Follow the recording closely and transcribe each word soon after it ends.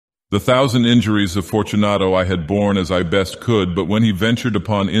The 1,000 injuries of Fortunato I had borne as I best could, but when he ventured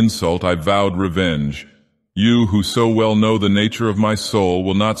upon insult I vowed revenge. You, who so well know the nature of my soul,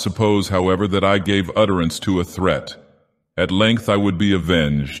 will not suppose, however, that I gave utterance to a threat. At length I would be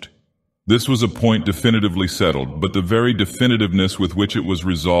avenged. This was a point definitively settled, but the very definitiveness with which it was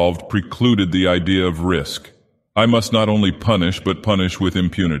resolved precluded the idea of risk. I must not only punish, but punish with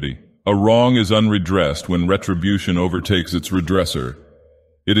impunity. A wrong is unredressed when retribution overtakes its redresser.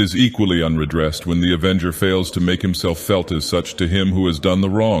 It is equally unredressed when the avenger fails to make himself felt as such to him who has done the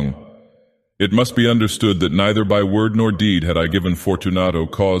wrong. It must be understood that neither by word nor deed had I given Fortunato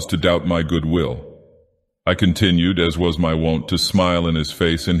cause to doubt my goodwill. I continued, as was my wont, to smile in his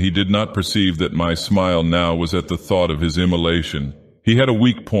face, and he did not perceive that my smile now was at the thought of his immolation. He had a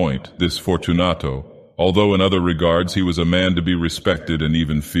weak point, this Fortunato, although in other regards he was a man to be respected and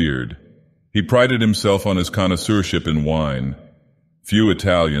even feared. He prided himself on his connoisseurship in wine. Few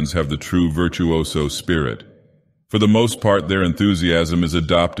Italians have the true virtuoso spirit. For the most part, their enthusiasm is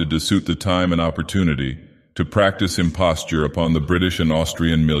adopted to suit the time and opportunity, to practice imposture upon the British and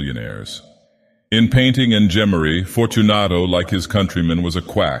Austrian millionaires. In painting and gemmery, Fortunato, like his countrymen, was a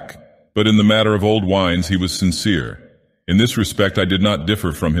quack, but in the matter of old wines he was sincere. In this respect I did not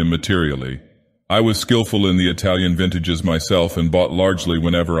differ from him materially. I was skillful in the Italian vintages myself and bought largely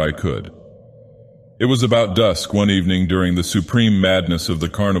whenever I could. It was about dusk one evening during the supreme madness of the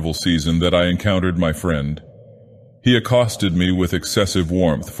carnival season that I encountered my friend. He accosted me with excessive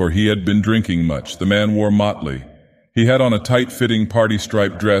warmth, for he had been drinking much. The man wore motley. He had on a tight-fitting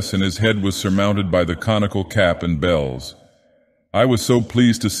party-striped dress, and his head was surmounted by the conical cap and bells. I was so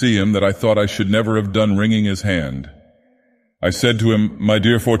pleased to see him that I thought I should never have done wringing his hand. I said to him, "My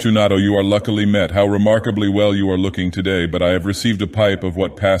dear Fortunato, you are luckily met. How remarkably well you are looking today, but I have received a pipe of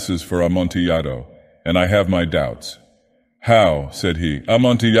what passes for Amontillado, and I have my doubts." "How?" said he.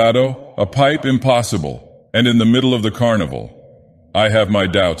 "Amontillado? A pipe? Impossible! And in the middle of the carnival." "I have my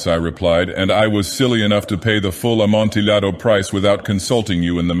doubts," I replied, "and I was silly enough to pay the full Amontillado price without consulting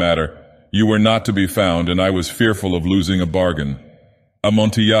you in the matter. You were not to be found, and I was fearful of losing a bargain.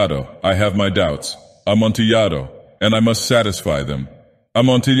 Amontillado, I have my doubts. Amontillado, and I must satisfy them.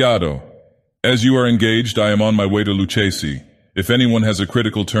 Amontillado. As you are engaged, I am on my way to Lucchesi. If anyone has a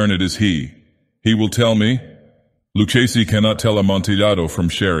critical turn, it is he. He will tell me, Lucchesi cannot tell Amontillado from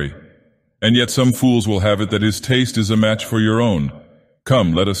sherry. And yet some fools will have it that his taste is a match for your own.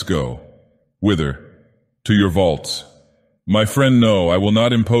 Come, let us go." "Whither?" "To your vaults." "My friend, no, I will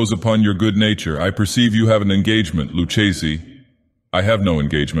not impose upon your good nature. I perceive you have an engagement, Lucchesi." "I have no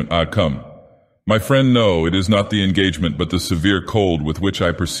engagement. Come." "My friend, no, it is not the engagement, but the severe cold with which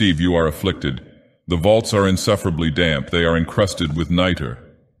I perceive you are afflicted. The vaults are insufferably damp. They are encrusted with nitre.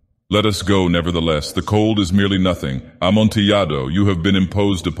 Let us go, nevertheless. The cold is merely nothing. Amontillado, you have been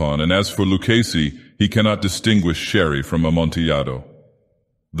imposed upon, and as for Lucchesi, he cannot distinguish sherry from Amontillado."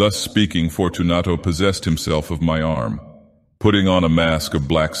 Thus speaking, Fortunato possessed himself of my arm. Putting on a mask of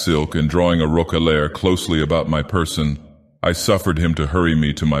black silk and drawing a roquelaire closely about my person, I suffered him to hurry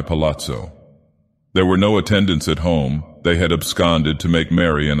me to my palazzo. There were no attendants at home. They had absconded to make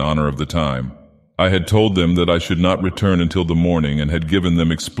merry in honor of the time. I had told them that I should not return until the morning, and had given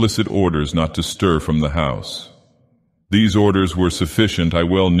them explicit orders not to stir from the house. These orders were sufficient, I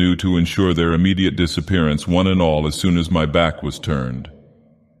well knew, to ensure their immediate disappearance, one and all, as soon as my back was turned.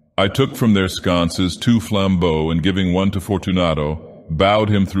 I took from their sconces 2 flambeaux, and giving one to Fortunato, bowed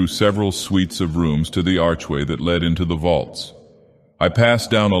him through several suites of rooms to the archway that led into the vaults. I passed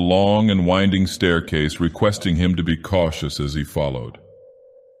down a long and winding staircase, requesting him to be cautious as he followed.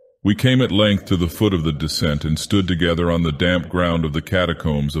 We came at length to the foot of the descent and stood together on the damp ground of the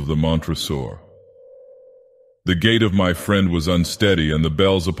catacombs of the Montresor. The gait of my friend was unsteady, and the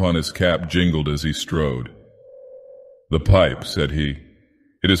bells upon his cap jingled as he strode. "The pipe," said he.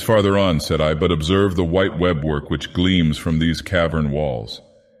 "It is farther on," said I, "but observe the white webwork which gleams from these cavern walls."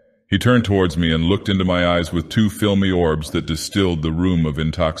 He turned towards me and looked into my eyes with 2 filmy orbs that distilled the rheum of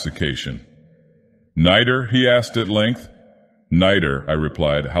intoxication. "Nitre?" he asked at length. "Nitre," I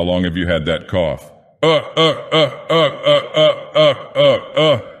replied. "How long have you had that cough?"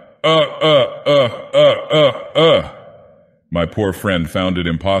 My poor friend found it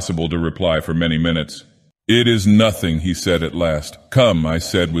impossible to reply for many minutes. "It is nothing," he said at last. "Come," I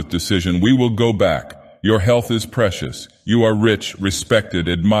said with decision, "we will go back. Your health is precious. You are rich, respected,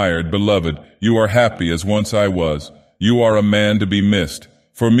 admired, beloved. You are happy as once I was. You are a man to be missed.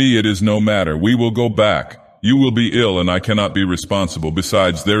 For me it is no matter. We will go back. You will be ill, and I cannot be responsible.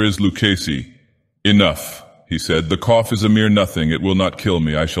 Besides, there is Lucchesi." "Enough," he said. "The cough is a mere nothing. It will not kill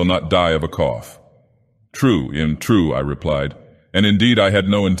me. I shall not die of a cough." True, I replied. and indeed I had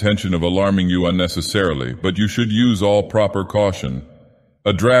no intention of alarming you unnecessarily, but you should use all proper caution.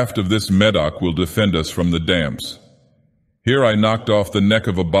 A draught of this medoc will defend us from the damps." Here I knocked off the neck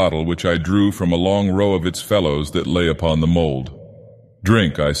of a bottle which I drew from a long row of its fellows that lay upon the mold.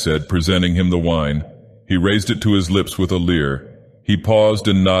 "Drink," I said, presenting him the wine. He raised it to his lips with a leer. He paused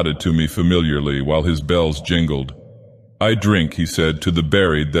and nodded to me familiarly while his bells jingled. "I drink," he said, "to the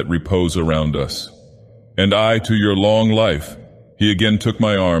buried that repose around us." "And I to your long life." He again took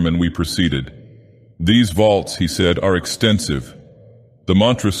my arm and we proceeded. "These vaults," he said, "are extensive." "The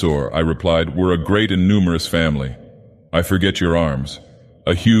Montresor," I replied, "were a great and numerous family." "I forget your arms."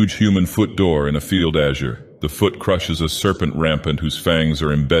 "A huge human foot door in a field azure. The foot crushes a serpent rampant whose fangs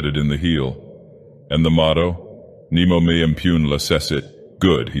are embedded in the heel." "And the motto?" "Nemo me impune lacessit."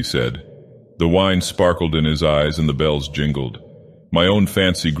 "Good," he said. The wine sparkled in his eyes and the bells jingled. My own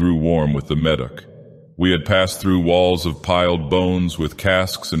fancy grew warm with the medoc. We had passed through walls of piled bones with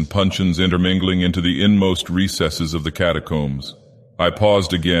casks and puncheons intermingling into the inmost recesses of the catacombs. I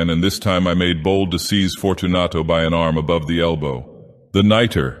paused again, and this time I made bold to seize Fortunato by an arm above the elbow. "The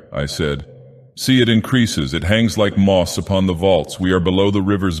nitre," I said. "See, it increases. It hangs like moss upon the vaults. We are below the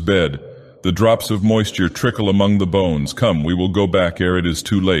river's bed. The drops of moisture trickle among the bones. Come, we will go back ere it is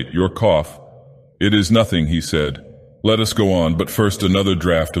too late. Your cough." "It is nothing," he said. "Let us go on, but first another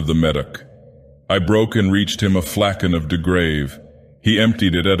draught of the medoc." I broke and reached him a flagon of de Grave. He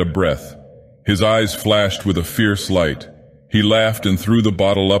emptied it at a breath. His eyes flashed with a fierce light. He laughed and threw the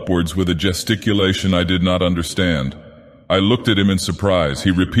bottle upwards with a gesticulation I did not understand. I looked at him in surprise.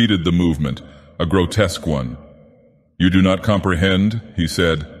 He repeated the movement, a grotesque one. "You do not comprehend?" he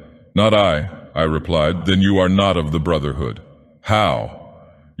said. "Not I," I replied. "Then you are not of the Brotherhood." "How?"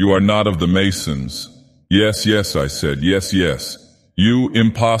 "You are not of the Masons." "Yes, yes," I said. "Yes, yes." "You,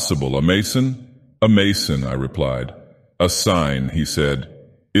 impossible. A Mason?" "A Mason," I replied. "A sign," he said.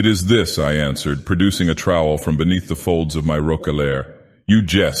 "It is this," I answered, producing a trowel from beneath the folds of my roquelaire. "You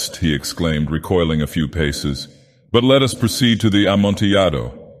jest," he exclaimed, recoiling a few paces. "But let us proceed to the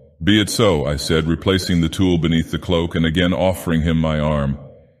Amontillado." "Be it so," I said, replacing the tool beneath the cloak and again offering him my arm.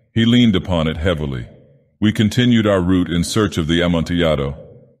 He leaned upon it heavily. We continued our route in search of the Amontillado.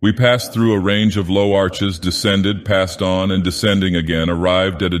 We passed through a range of low arches, descended, passed on, and descending again,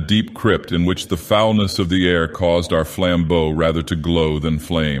 arrived at a deep crypt in which the foulness of the air caused our flambeaux rather to glow than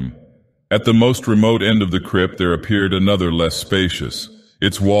flame. At the most remote end of the crypt there appeared another less spacious.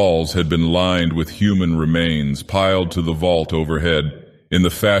 Its walls had been lined with human remains, piled to the vault overhead, in the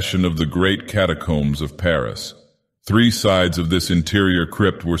fashion of the great catacombs of Paris. 3 sides of this interior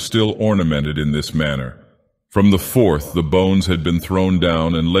crypt were still ornamented in this manner. From the 4th, the bones had been thrown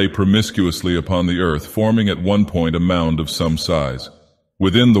down and lay promiscuously upon the earth, forming at one point a mound of some size.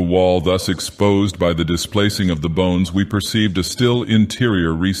 Within the wall thus exposed by the displacing of the bones, we perceived a still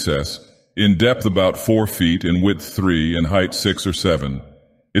interior recess, in depth about 4 feet, in width 3, and height 6 or 7.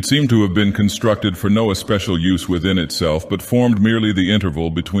 It seemed to have been constructed for no especial use within itself, but formed merely the interval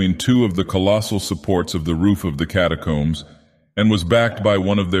between 2 of the colossal supports of the roof of the catacombs, and was backed by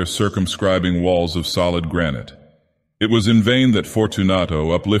one of their circumscribing walls of solid granite. It was in vain that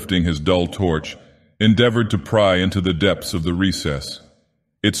Fortunato, uplifting his dull torch, endeavored to pry into the depths of the recess.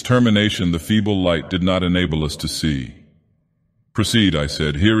 Its termination the feeble light did not enable us to see. "Proceed," I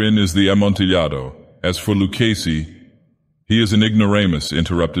said. "Herein is the Amontillado. As for Lucchesi—" "He is an ignoramus,"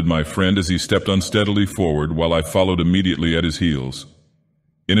 interrupted my friend as he stepped unsteadily forward while I followed immediately at his heels.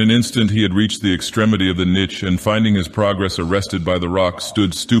 In an instant he had reached the extremity of the niche, and finding his progress arrested by the rock,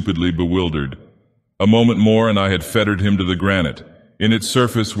 stood stupidly bewildered. A moment more and I had fettered him to the granite. In its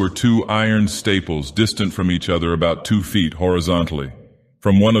surface were 2 iron staples, distant from each other about 2 feet horizontally.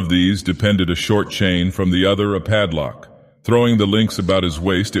 From one of these depended a short chain, from the other a padlock. Throwing the links about his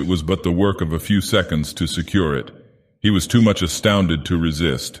waist, it was but the work of a few seconds to secure it. He was too much astounded to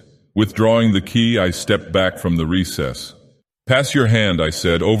resist. Withdrawing the key, I stepped back from the recess. "Pass your hand," I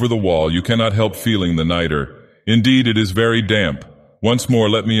said, "over the wall. You cannot help feeling the nitre. Indeed, it is very damp. Once more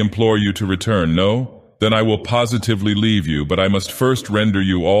let me implore you to return. No? Then I will positively leave you, but I must first render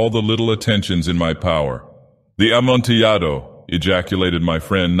you all the little attentions in my power." "The Amontillado!" ejaculated my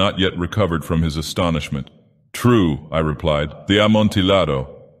friend, not yet recovered from his astonishment. "True," I replied, "the Amontillado."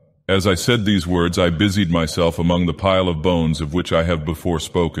 As I said these words, I busied myself among the pile of bones of which I have before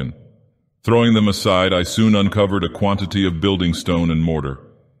spoken. Throwing them aside, I soon uncovered a quantity of building stone and mortar.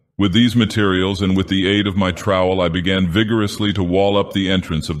 With these materials and with the aid of my trowel, I began vigorously to wall up the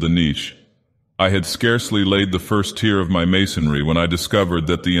entrance of the niche. I had scarcely laid the first tier of my masonry when I discovered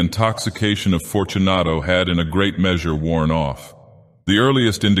that the intoxication of Fortunato had in a great measure worn off. The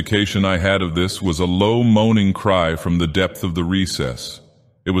earliest indication I had of this was a low moaning cry from the depth of the recess.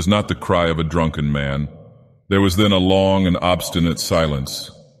 It was not the cry of a drunken man. There was then a long and obstinate silence.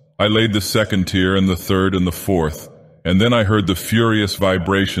 I laid the second tier and the third and the fourth, and then I heard the furious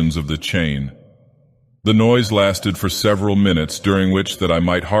vibrations of the chain. The noise lasted for several minutes, during which, that I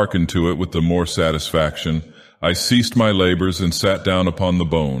might hearken to it with the more satisfaction, I ceased my labors and sat down upon the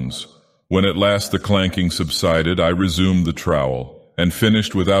bones. When at last the clanking subsided, I resumed the trowel, and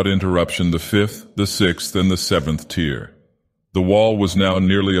finished without interruption the fifth, the sixth, and the seventh tier. The wall was now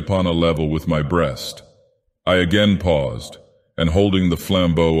nearly upon a level with my breast. I again paused, and holding the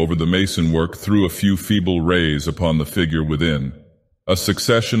flambeau over the mason work, threw a few feeble rays upon the figure within. A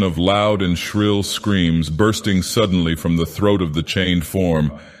succession of loud and shrill screams, bursting suddenly from the throat of the chained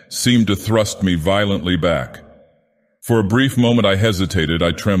form, seemed to thrust me violently back. For a brief moment I hesitated,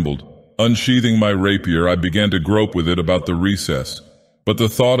 I trembled. Unsheathing my rapier, I began to grope with it about the recess, but the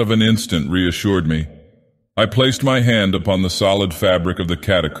thought of an instant reassured me. I placed my hand upon the solid fabric of the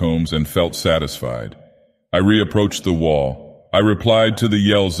catacombs and felt satisfied. I reapproached the wall. I replied to the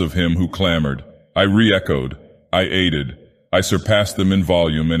yells of him who clamored. I re-echoed. I aided. I surpassed them in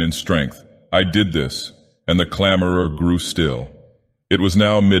volume and in strength. I did this, and the clamorer grew still. It was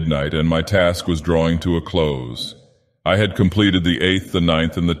now midnight, and my task was drawing to a close. I had completed the 8th, the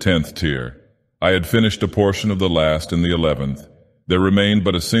 9th, and the 10th tier. I had finished a portion of the last and the 11th. There remained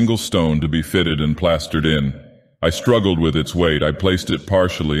but a single stone to be fitted and plastered in. I struggled with its weight. I placed it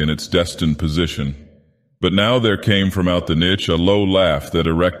partially in its destined position. But now there came from out the niche a low laugh that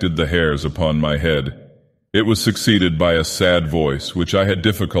erected the hairs upon my head. It was succeeded by a sad voice, which I had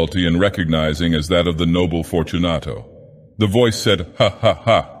difficulty in recognizing as that of the noble Fortunato. The voice said, "Ha ha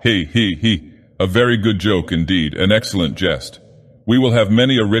ha, he, a very good joke indeed, an excellent jest. We will have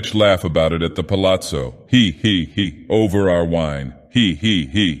many a rich laugh about it at the palazzo, he, over our wine, he.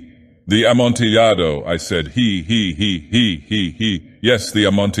 The Amontillado," I said, he. Yes, the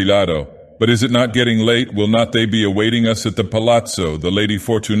Amontillado. But is it not getting late? Will not they be awaiting us at the palazzo, the Lady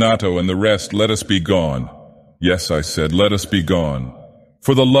Fortunato and the rest? Let us be gone. Yes, I said, let us be gone.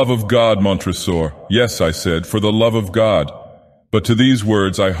 For the love of God, Montresor. Yes, I said, for the love of God. But to these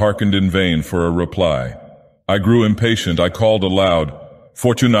words I hearkened in vain for a reply. I grew impatient. I called aloud,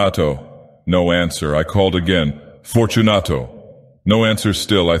 "Fortunato." No answer. I called again, "Fortunato." No answer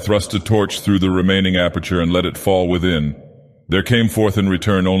still. I thrust a torch through the remaining aperture and let it fall within. There came forth in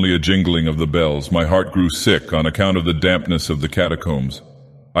return only a jingling of the bells. My heart grew sick on account of the dampness of the catacombs.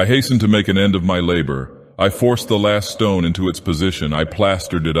 I hastened to make an end of my labor. I forced the last stone into its position. I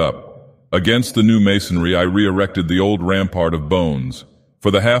plastered it up. Against the new masonry I re-erected the old rampart of bones.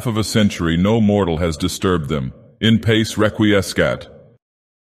 For the half of a century no mortal has disturbed them. In pace requiescat.